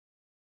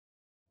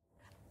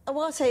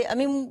Well, I'll say, I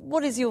mean,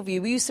 what is your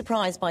view? Were you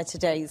surprised by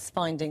today's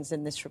findings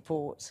in this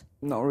report?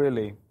 Not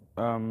really.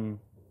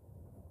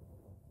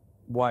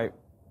 White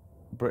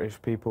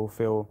British people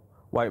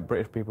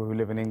who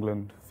live in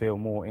England feel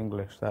more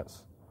English.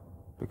 That's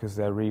because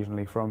they're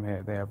regionally from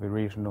here. They have a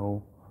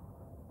regional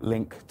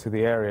link to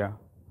the area.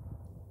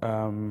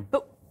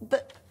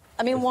 But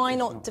I mean, why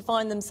not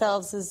define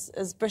themselves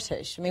as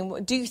British? I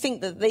mean, do you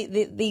think that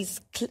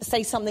these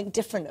say something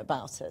different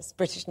about us,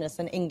 Britishness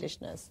and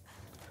Englishness?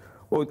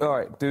 Well, all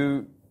right.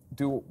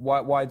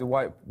 Why do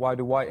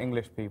white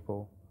English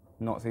people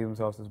not see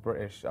themselves as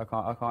British? I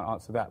can't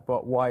answer that.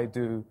 But why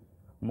do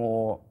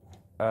more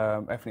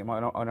ethnic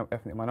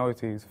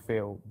minorities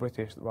feel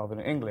British rather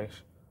than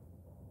English?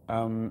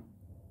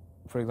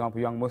 For example,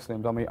 young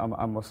Muslims.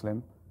 I'm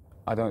Muslim.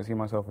 I don't see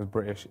myself as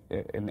British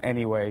in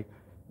any way,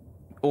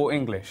 or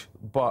English.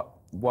 But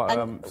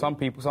some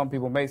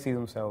people may see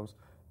themselves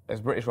as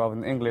British rather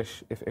than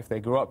English if they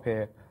grew up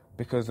here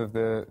because of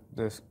the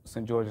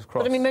St George's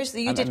Cross. But I mean,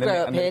 mostly you did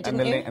grow up here,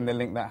 didn't you? And the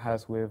link that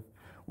has with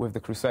the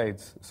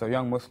Crusades. So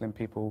young Muslim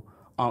people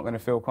aren't going to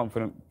feel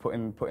confident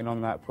putting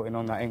on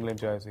that England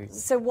jersey.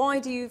 So why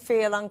do you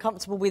feel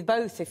uncomfortable with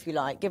both, if you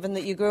like, given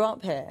that you grew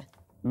up here?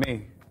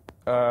 Me.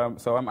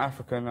 So I'm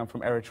African. I'm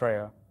from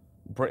Eritrea.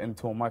 Britain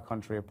tore my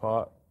country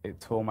apart. It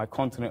tore my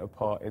continent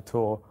apart. It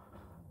tore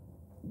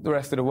the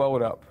rest of the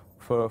world up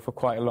for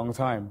quite a long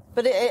time.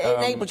 But it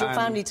enabled your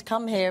family to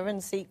come here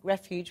and seek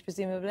refuge,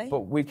 presumably?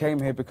 But we came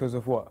here because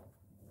of what?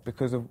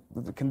 Because of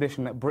the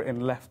condition that Britain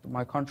left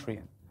my country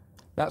in.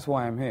 That's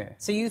why I'm here.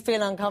 So you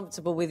feel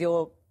uncomfortable with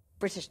your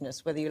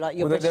Britishness, whether you like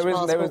your British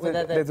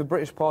passport? There's a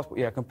British passport,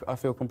 yeah, I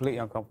feel completely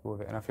uncomfortable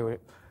with it, and I feel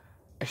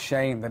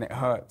ashamed and it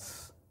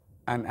hurts.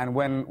 And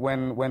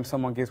when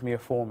someone gives me a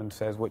form and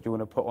says, what do you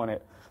want to put on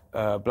it,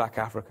 black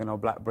African or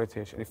black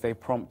British, and if they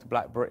prompt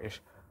black British,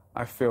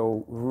 I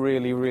feel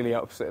really, really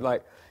upset.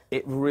 Like,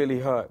 it really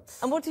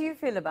hurts. And what do you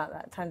feel about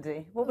that,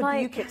 Tandy? What would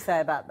UKIP say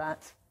about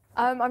that?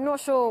 I'm not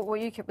sure what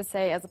UKIP would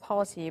say as a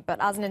party, but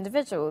as an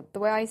individual, the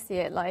way I see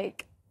it,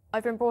 like,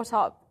 I've been brought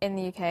up in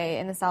the UK,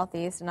 in the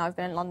southeast, and I've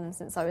been in London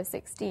since I was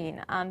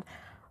 16, and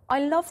I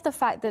love the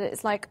fact that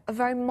it's, like, a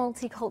very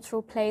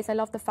multicultural place. I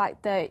love the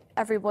fact that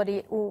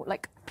everybody,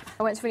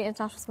 I went to really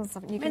international schools and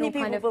stuff. And Many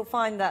people will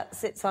find that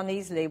sits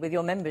uneasily with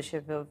your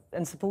membership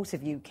and support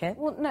of UKIP.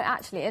 Well, no,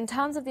 actually, in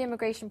terms of the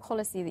immigration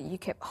policy that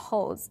UKIP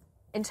holds,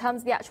 in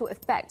terms of the actual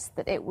effects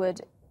that it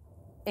would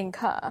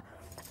incur,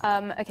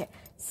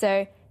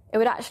 so it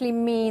would actually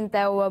mean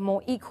there were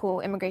more equal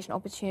immigration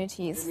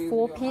opportunities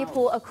for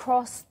people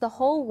across the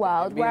whole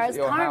world, whereas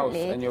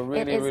currently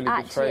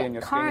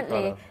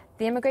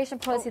the immigration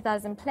policy that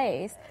is in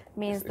place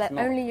means that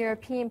only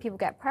European people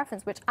get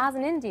preference, which as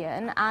an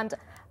Indian and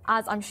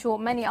as I'm sure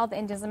many other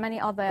Indians and many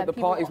other people... But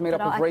the party's made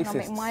up of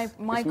racists.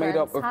 It's made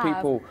up of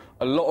people,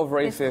 a lot of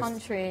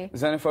racists,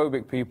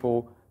 xenophobic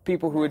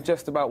people who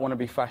just about want to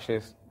be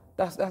fascist.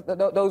 Those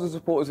are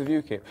supporters of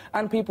UKIP,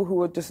 and people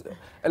who are just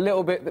a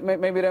little bit.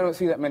 Maybe they don't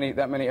see that many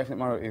ethnic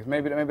minorities.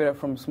 Maybe they're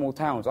from small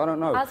towns. I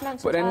don't know. As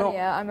mentioned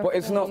earlier, I'm a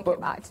UKIP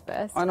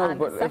activist. I know,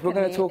 but if we're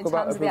going to talk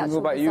about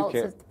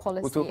UKIP,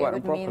 policy, we'll talk about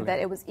it would mean that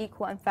it was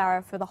equal and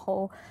fairer for the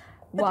whole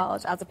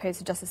world, as opposed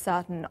to just a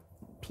certain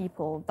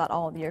people that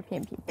are the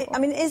European people. I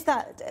mean, is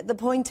that the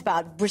point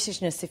about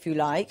Britishness, if you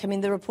like? I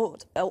mean, the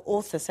report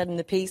author said in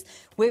the piece,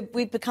 we've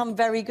become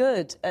very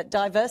good at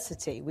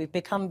diversity. We've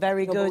become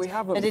very good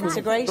at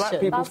integration.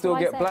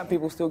 Black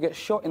people still get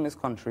shot in this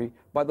country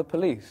by the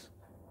police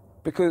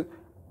because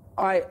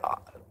I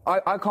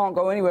can't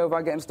go anywhere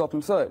without getting stopped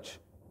and searched.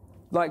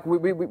 Like,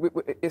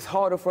 it's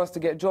harder for us to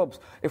get jobs.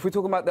 If we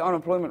talk about the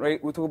unemployment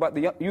rate, we talk about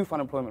the youth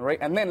unemployment rate,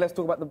 and then let's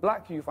talk about the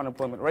black youth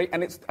unemployment rate,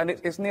 and it's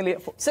nearly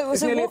at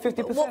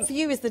 50%. What for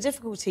you is the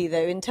difficulty,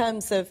 though, in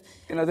terms of...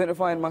 in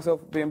identifying myself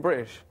being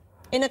British?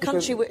 In a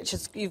country which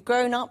you've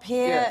grown up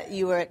here,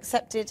 you were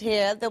accepted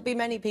here, there'll be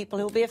many people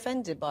who'll be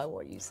offended by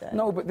what you say.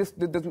 No, but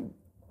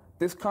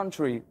this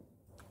country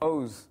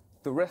owes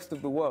the rest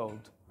of the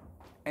world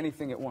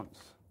anything it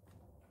wants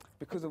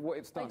because of what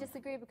it's done. I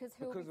disagree because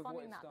who will be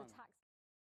funding that? The tax